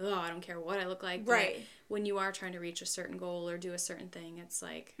just like, oh, I don't care what I look like. But when you are trying to reach a certain goal or do a certain thing, it's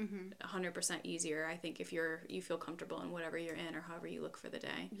like 100% easier, I think, if you feel comfortable in whatever you're in or however you look for the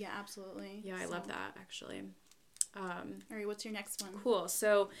day. Yeah, absolutely. Yeah, I love that, actually. All right, what's your next one? Cool.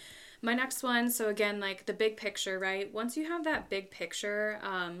 So my next one, so again, like the big picture, right? Once you have that big picture,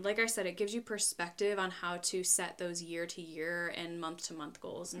 like I said, it gives you perspective on how to set those year-to-year and month-to-month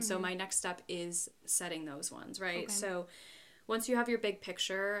goals. And so my next step is setting those ones, right? Okay. So once you have your big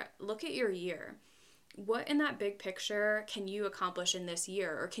picture, look at your year. What in that big picture can you accomplish in this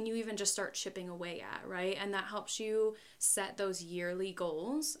year? Or can you even just start chipping away at, right? And that helps you set those yearly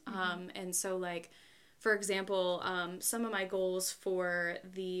goals. And so, like, for example, some of my goals for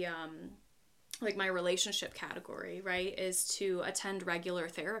the, like my relationship category, right, is to attend regular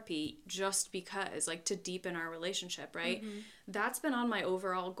therapy just because, like, to deepen our relationship, right? That's been on my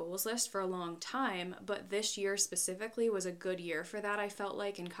overall goals list for a long time, but this year specifically was a good year for that, I felt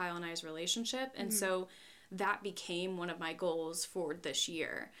like, in Kyle and I's relationship. And so that became one of my goals for this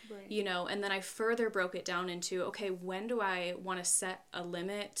year, and then I further broke it down into, okay, when do I want to set a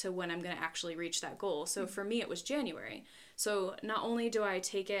limit to when I'm going to actually reach that goal? So for me, it was January. So not only do I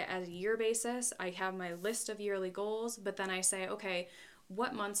take it as a year basis, I have my list of yearly goals, but then I say, okay,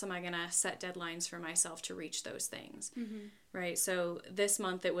 what months am I going to set deadlines for myself to reach those things, right? So this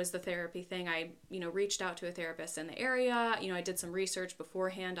month it was the therapy thing. I, reached out to a therapist in the area. I did some research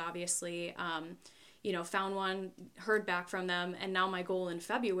beforehand, obviously, found one, heard back from them, and now my goal in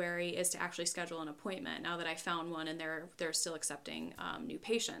February is to actually schedule an appointment now that I found one and they're still accepting new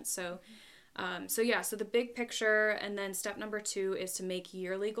patients. So the big picture, and then step number 2 is to make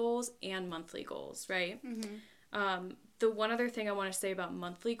yearly goals and monthly goals, right? The one other thing I want to say about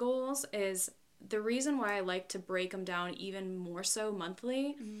monthly goals is the reason why I like to break them down even more so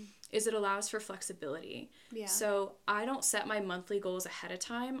monthly is it allows for flexibility. Yeah. So I don't set my monthly goals ahead of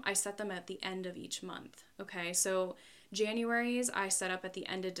time. I set them at the end of each month. Okay. So January's I set up at the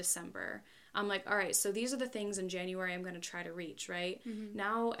end of December. I'm like, all right, so these are the things in January I'm going to try to reach, right?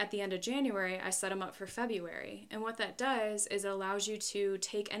 Now at the end of January, I set them up for February. And what that does is it allows you to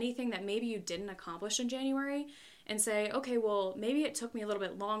take anything that maybe you didn't accomplish in January and say, okay, well, maybe it took me a little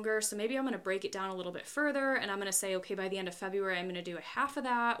bit longer, so maybe I'm going to break it down a little bit further, and I'm going to say, okay, by the end of February, I'm going to do a half of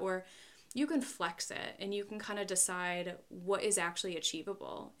that, or you can flex it, and you can kind of decide what is actually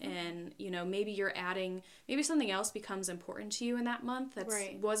achievable. And, maybe you're adding, maybe something else becomes important to you in that month that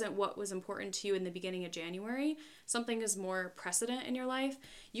wasn't what was important to you in the beginning of January. Something is more precedent in your life.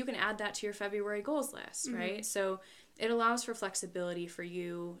 You can add that to your February goals list, right? So it allows for flexibility for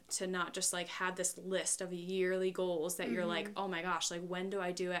you to not just like have this list of yearly goals that you're like, oh my gosh, like when do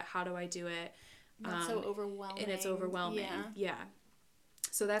I do it? How do I do it? That's so overwhelming. And it's overwhelming. Yeah.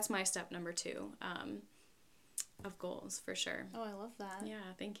 So that's my step number 2 of goals, for sure. Oh, I love that. Yeah,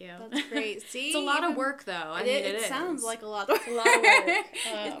 thank you. That's great. See? It's a lot of work, though. It sounds like a lot of work. It's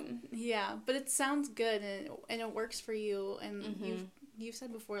a lot of work. Yeah, but it sounds good, and it works for you, and you've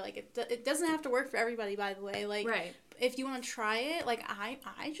said before, like, it doesn't have to work for everybody, by the way. Like, if you want to try it, like, I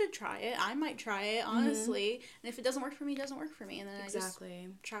should try it. I might try it, honestly. And if it doesn't work for me, it doesn't work for me. And then I just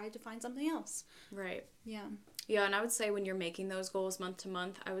try to find something else. Right. Yeah. Yeah, and I would say when you're making those goals month to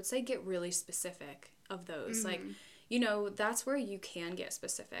month, I would say get really specific of those. Like, that's where you can get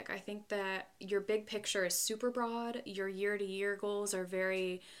specific. I think that your big picture is super broad. Your year-to-year goals are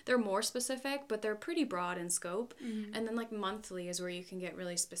they're more specific, but they're pretty broad in scope. And then, like, monthly is where you can get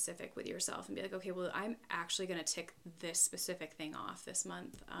really specific with yourself and be like, okay, well, I'm actually going to tick this specific thing off this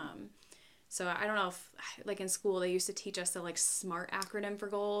month. So I don't know if, like in school, they used to teach us the like SMART acronym for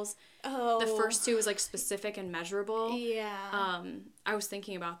goals. Oh. The first two is like specific and measurable. Yeah. I was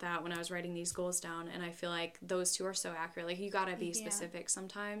thinking about that when I was writing these goals down, and I feel like those two are so accurate. Like you gotta be specific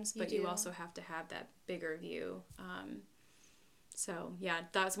sometimes, but you also have to have that bigger view. So yeah,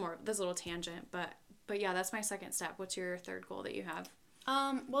 that's a little tangent, but yeah, that's my second step. What's your third goal that you have?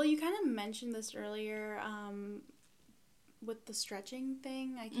 Well, you kind of mentioned this earlier, with the stretching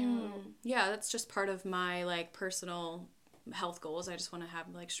thing. I can't remember. Yeah, that's just part of my like personal health goals. I just want to have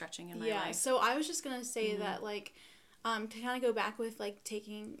like stretching in my life. Yeah, so I was just gonna say that like to kind of go back with like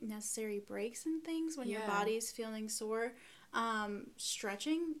taking necessary breaks and things when your body's feeling sore,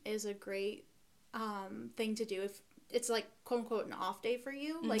 stretching is a great thing to do if it's like quote unquote an off day for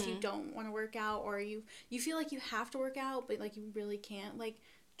you, like you don't want to work out, or you feel like you have to work out but like you really can't. Like,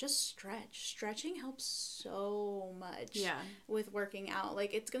 just stretching helps so much with working out.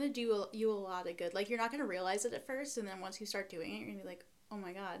 Like, it's gonna do you a lot of good. Like, you're not gonna realize it at first, and then once you start doing it, you're gonna be like, oh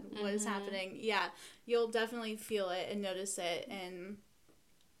my god, what is happening? Yeah, you'll definitely feel it and notice it. And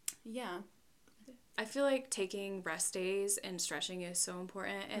yeah, I feel like taking rest days and stretching is so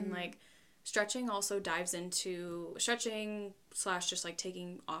important. And like stretching also dives into stretching / just like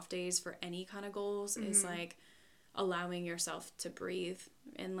taking off days for any kind of goals is like allowing yourself to breathe.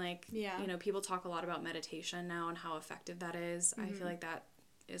 And like, you know, people talk a lot about meditation now and how effective that is. I feel like that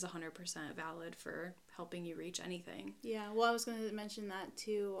is 100% valid for helping you reach anything. Yeah, well, I was going to mention that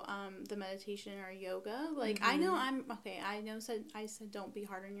too, the meditation or yoga. Like, I know I said don't be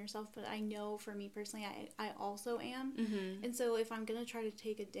hard on yourself, but I know for me personally, I also am. And so if I'm going to try to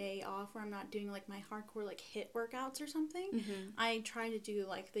take a day off where I'm not doing like my hardcore like HIIT workouts or something, I try to do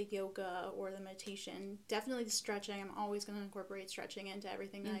like the yoga or the meditation. Definitely the stretching. I'm always going to incorporate stretching into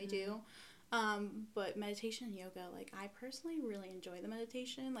everything that I do. But meditation and yoga, like, I personally really enjoy the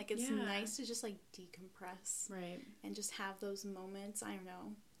meditation. Like, it's nice to just like decompress, right, and just have those moments. I don't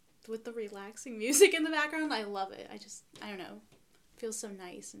know, with the relaxing music in the background. I love it. I don't know, it feels so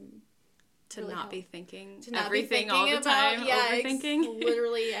nice. And to really not help. Be thinking to not everything be thinking all the about, time, overthinking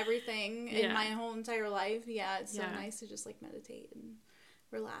literally everything in my whole entire life. It's so nice to just like meditate and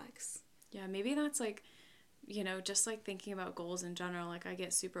relax. Yeah, maybe that's like, you know, just like thinking about goals in general, like I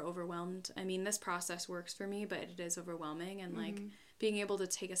get super overwhelmed. I mean, this process works for me, but it is overwhelming, and like being able to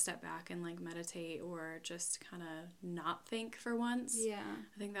take a step back and like meditate or just kind of not think for once. Yeah.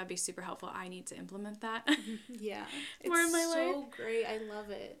 I think that'd be super helpful. I need to implement that. Yeah. More in my life. It's so great. I love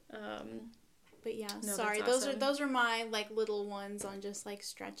it. But yeah, no, sorry. Awesome. Those are my like little ones on just like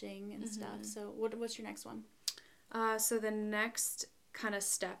stretching and stuff. So what's your next one? So the next kind of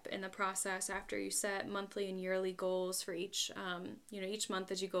step in the process after you set monthly and yearly goals for each each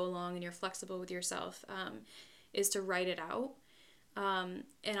month as you go along and you're flexible with yourself, is to write it out.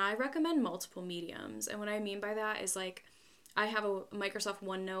 And I recommend multiple mediums. And what I mean by that is like I have a Microsoft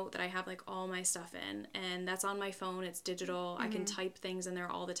OneNote that I have like all my stuff in, and that's on my phone. It's digital. I can type things in there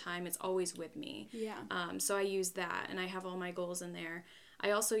all the time. It's always with me. Yeah. So I use that, and I have all my goals in there.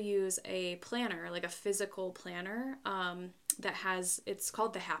 I also use a planner, like a physical planner, it's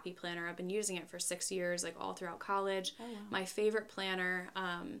called the Happy Planner. I've been using it for 6 years, like all throughout college. Oh, wow. My favorite planner,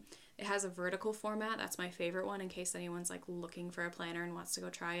 it has a vertical format. That's my favorite one in case anyone's like looking for a planner and wants to go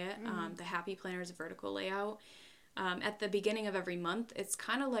try it. The Happy Planner is a vertical layout. At the beginning of every month, it's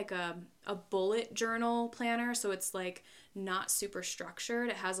kind of like a bullet journal planner. So it's like not super structured.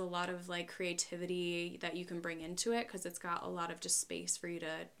 It has a lot of like creativity that you can bring into it because it's got a lot of just space for you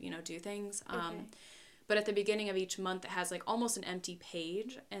to, do things. Okay. But at the beginning of each month, it has like almost an empty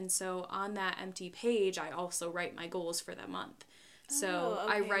page. And so on that empty page, I also write my goals for that month. So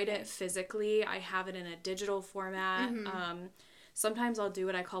I write it physically. I have it in a digital format. Sometimes I'll do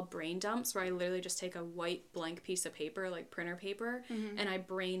what I call brain dumps, where I literally just take a white blank piece of paper, like printer paper, and I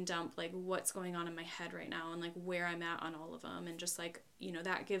brain dump like what's going on in my head right now and like where I'm at on all of them. And just like,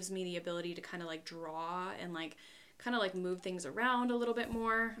 that gives me the ability to kind of like draw and like kind of like move things around a little bit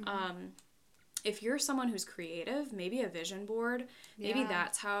more. If you're someone who's creative, maybe a vision board, maybe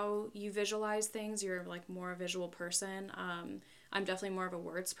that's how you visualize things. You're like more a visual person. I'm definitely more of a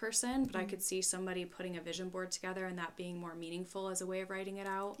words person, but I could see somebody putting a vision board together and that being more meaningful as a way of writing it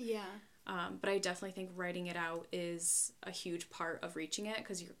out. Yeah. But I definitely think writing it out is a huge part of reaching it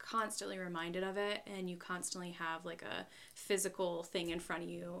because you're constantly reminded of it and you constantly have like a physical thing in front of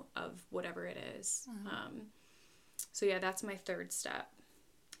you of whatever it is. So yeah, that's my third step.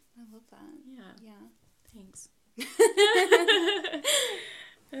 I love that. Yeah. Thanks.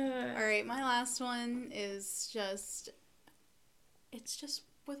 All right, my last one is it's just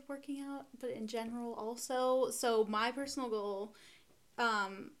with working out, but in general also. So my personal goal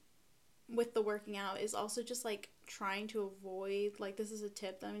with the working out is also just like trying to avoid, like this is a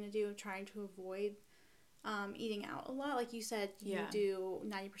tip that I'm going to do, of trying to avoid eating out a lot. Like you said, you do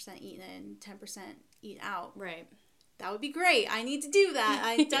 90% eat in, 10% eat out. Right. That would be great. I need to do that.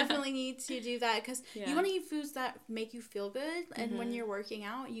 I definitely need to do that because you want to eat foods that make you feel good. And when you're working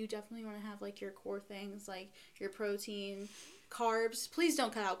out, you definitely want to have like your core things, like your protein, carbs. Please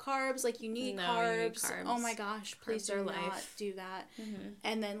don't cut out carbs. Like you need carbs. You need carbs. Oh my gosh, please do not do that.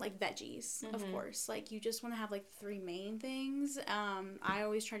 And then like veggies, of course. Like you just want to have like 3 main things. I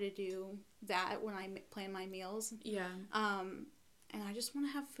always try to do that when I plan my meals. Yeah. And I just want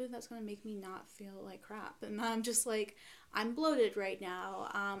to have food that's going to make me not feel like crap. And I'm just like, I'm bloated right now.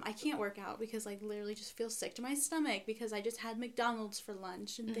 I can't work out because I literally just feel sick to my stomach because I just had McDonald's for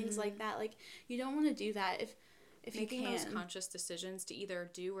lunch and things like that. Like, you don't want to do that if you can. Making those conscious decisions to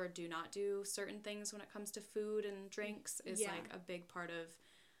either do or do not do certain things when it comes to food and drinks is like a big part of,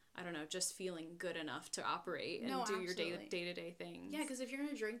 I don't know, just feeling good enough to operate and do your day-to-day things. Yeah, because if you're going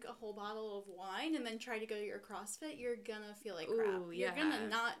to drink a whole bottle of wine and then try to go to your CrossFit, you're going to feel like crap. You're going to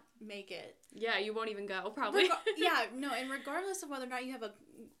not make it. Yeah, you won't even go, probably. And regardless of whether or not you have a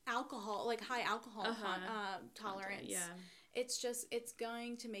alcohol, like high alcohol tolerance. Yeah. It's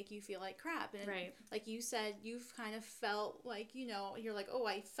going to make you feel like crap. And like you said, you've kind of felt like, you're like, oh,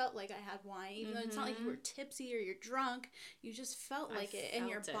 I felt like I had wine. Even though it's not like you were tipsy or you're drunk. You just felt like it in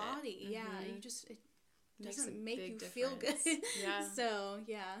your body. Yeah. It doesn't make you feel good. Yeah. So,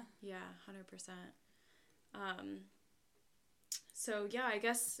 yeah. Yeah, 100%. So, yeah, I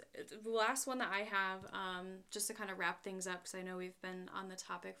guess the last one that I have, just to kind of wrap things up, because I know we've been on the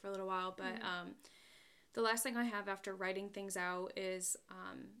topic for a little while, but the last thing I have after writing things out is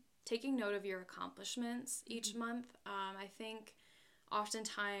taking note of your accomplishments each month. I think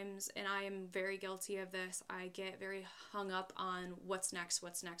oftentimes, and I am very guilty of this, I get very hung up on what's next,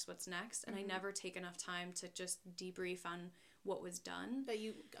 and I never take enough time to just debrief on what was done.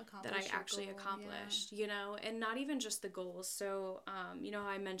 That I actually accomplished, and not even just the goals. So, how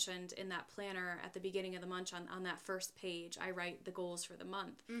I mentioned in that planner at the beginning of the month on that first page, I write the goals for the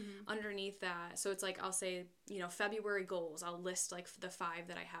month. Underneath that, so it's like, I'll say, February goals, I'll list like the 5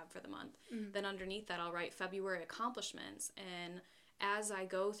 that I have for the month. Then underneath that, I'll write February accomplishments. And as I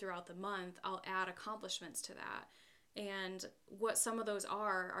go throughout the month, I'll add accomplishments to that. And what some of those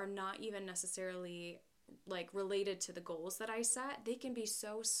are not even necessarily like related to the goals that I set. They can be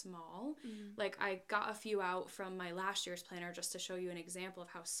so small. Like I got a few out from my last year's planner just to show you an example of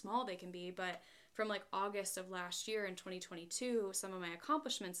how small they can be. But from like August of last year in 2022, some of my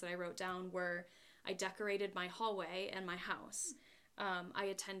accomplishments that I wrote down were I decorated my hallway and my house. I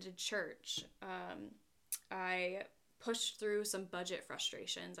attended church. I pushed through some budget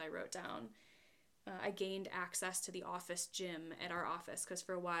frustrations I wrote down. I gained access to the office gym at our office because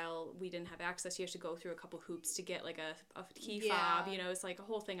for a while we didn't have access. You have to go through a couple hoops to get like a key fob. It's like a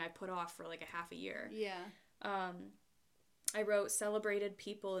whole thing I put off for like a half a year. Yeah. I wrote celebrated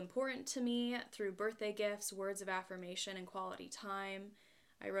people important to me through birthday gifts, words of affirmation, and quality time.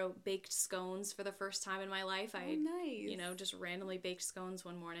 I wrote baked scones for the first time in my life. Nice. Just randomly baked scones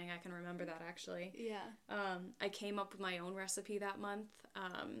one morning. I can remember that actually. Yeah. I came up with my own recipe that month.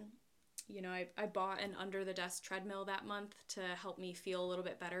 I bought an under-the-desk treadmill that month to help me feel a little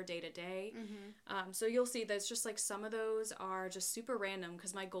bit better day to day. So you'll see there's just like some of those are just super random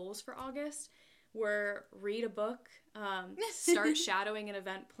because my goals for August were read a book, start shadowing an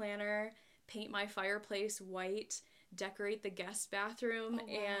event planner, paint my fireplace white, decorate the guest bathroom,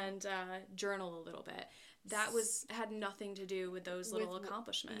 and journal a little bit. That had nothing to do with those little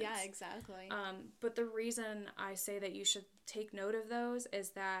accomplishments. Yeah, exactly. But the reason I say that you should take note of those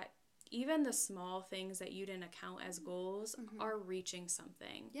is that even the small things that you didn't account as goals are reaching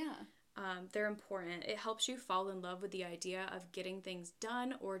something. Yeah. They're important. It helps you fall in love with the idea of getting things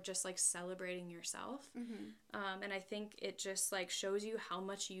done or just like celebrating yourself. And I think it just like shows you how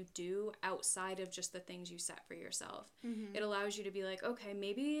much you do outside of just the things you set for yourself. It allows you to be like, okay,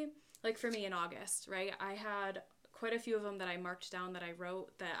 maybe like for me in August, right? I had quite a few of them that I marked down that I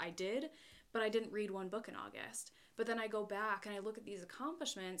wrote that I did, but I didn't read one book in August. But then I go back and I look at these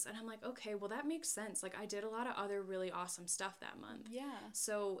accomplishments and I'm like, okay, well, that makes sense. Like I did a lot of other really awesome stuff that month. Yeah.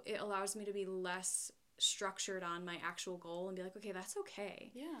 So it allows me to be less structured on my actual goal and be like, okay, that's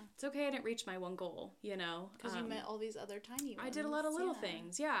okay. Yeah. It's okay I didn't reach my one goal, Because you met all these other tiny ones. I did a lot of little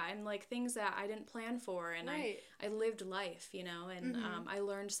things, and like things that I didn't plan for, and I lived life, and I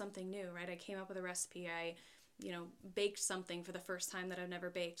learned something new, right? I came up with a recipe. I baked something for the first time that I've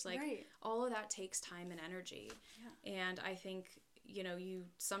never baked. Like, all of that takes time and energy. Yeah. And I think, you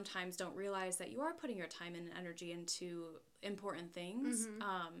sometimes don't realize that you are putting your time and energy into important things.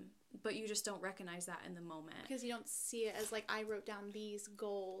 But you just don't recognize that in the moment. Because you don't see it as, like, I wrote down these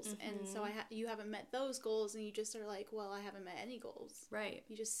goals, and so you haven't met those goals, and you just are like, well, I haven't met any goals. Right.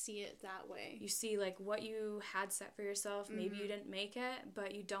 You just see it that way. You see, like, what you had set for yourself. Maybe you didn't make it,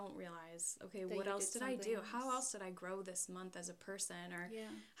 but you don't realize, okay, what else did I do? Else. How else did I grow this month as a person? Or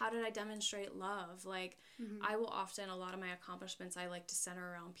how did I demonstrate love? Like, I will often, a lot of my accomplishments, I like to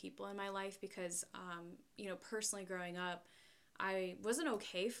center around people in my life because, you know, personally growing up, I was an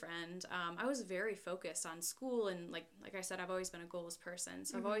okay friend. I was very focused on school, and like I said, I've always been a goals person.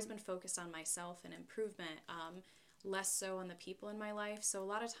 So I've always been focused on myself and improvement, less so on the people in my life. So a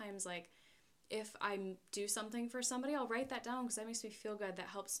lot of times, like, if I do something for somebody, I'll write that down because that makes me feel good. That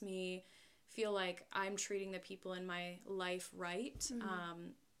helps me feel like I'm treating the people in my life right.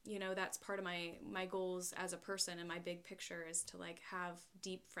 You know, that's part of my goals as a person, and my big picture is to, like, have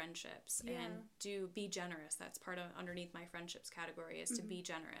deep friendships and be generous. That's part of underneath my friendships category is to be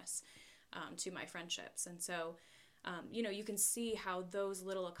generous to my friendships. And so, you know, you can see how those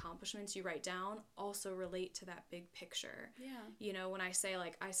little accomplishments you write down also relate to that big picture. Yeah. You know, when I say,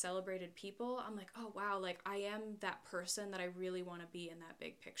 like, I celebrated people, I'm like, oh, wow, like, I am that person that I really want to be in that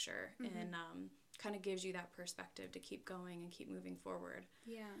big picture. And, kind of gives you that perspective to keep going and keep moving forward.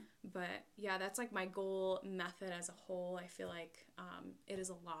 Yeah. But yeah, that's like my goal method as a whole. I feel like it is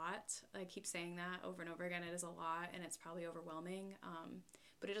a lot. I keep saying that over and over again. It is a lot, and it's probably overwhelming.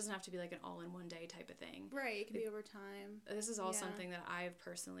 But it doesn't have to be like an all-in-one day type of thing. Right. It can be over time. This is all something that I've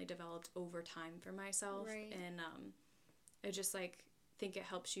personally developed over time for myself. Right. And I just like think it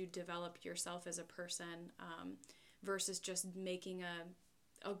helps you develop yourself as a person versus just making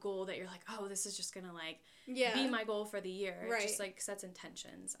a goal that you're like, oh, this is just gonna like be my goal for the year. Right. It just like sets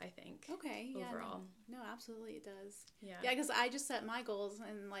intentions, I think. Okay. Yeah. Overall. No, absolutely it does. Yeah. Yeah, because I just set my goals,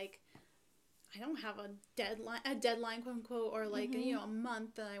 and like I don't have a deadline, quote unquote, or like you know, a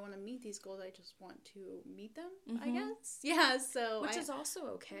month that I want to meet these goals. I just want to meet them, I guess. Yeah. So which is also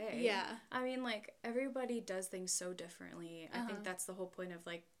okay. Yeah. I mean, like, everybody does things so differently. I think that's the whole point of,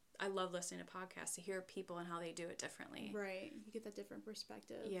 like, I love listening to podcasts to hear people and how they do it differently. Right. You get that different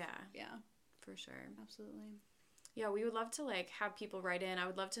perspective. Yeah. Yeah. For sure. Absolutely. Yeah, we would love to, like, have people write in. I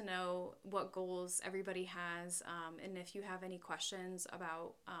would love to know what goals everybody has. And if you have any questions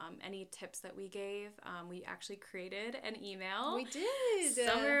about any tips that we gave, we actually created an email. We did.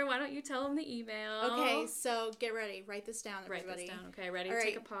 Summer, why don't you tell them the email? Okay, so get ready. Write this down, everybody. Write this down. Okay, ready? All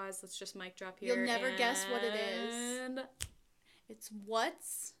Take right. a pause. Let's just mic drop here. You'll never guess what it is. It's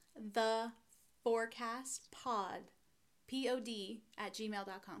what's the forecast pod.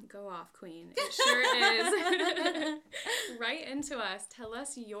 pod@gmail.com. Go off, queen. It sure is. Write into us. Tell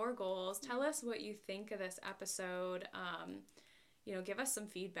us your goals. Tell us what you think of this episode. You know, give us some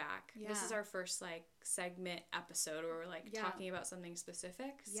feedback. Yeah. This is our first, like, segment episode where we're, like, talking about something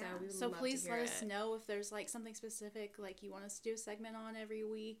specific. Yeah. So we would so love please to hear let us know if there's, like, something specific, like, you want us to do a segment on every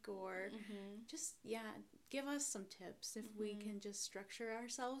week, or just, give us some tips if we can just structure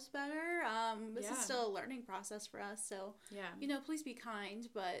ourselves better. This is still a learning process for us. So, you know, please be kind,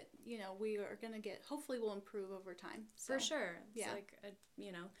 but, you know, we are going to hopefully we'll improve over time. So, for sure. It's like,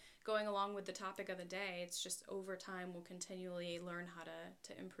 you know, going along with the topic of the day, it's just over time we'll continually learn how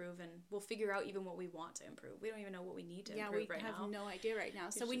to improve, and we'll figure out even what we want to improve. We don't even know what we need to improve right now. Yeah, we have no idea right now.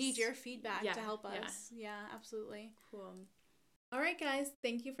 So we need your feedback to help us. Yeah, absolutely. Cool. All right, guys.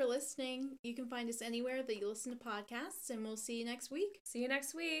 Thank you for listening. You can find us anywhere that you listen to podcasts, and we'll see you next week. See you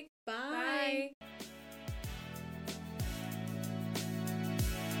next week. Bye. Bye.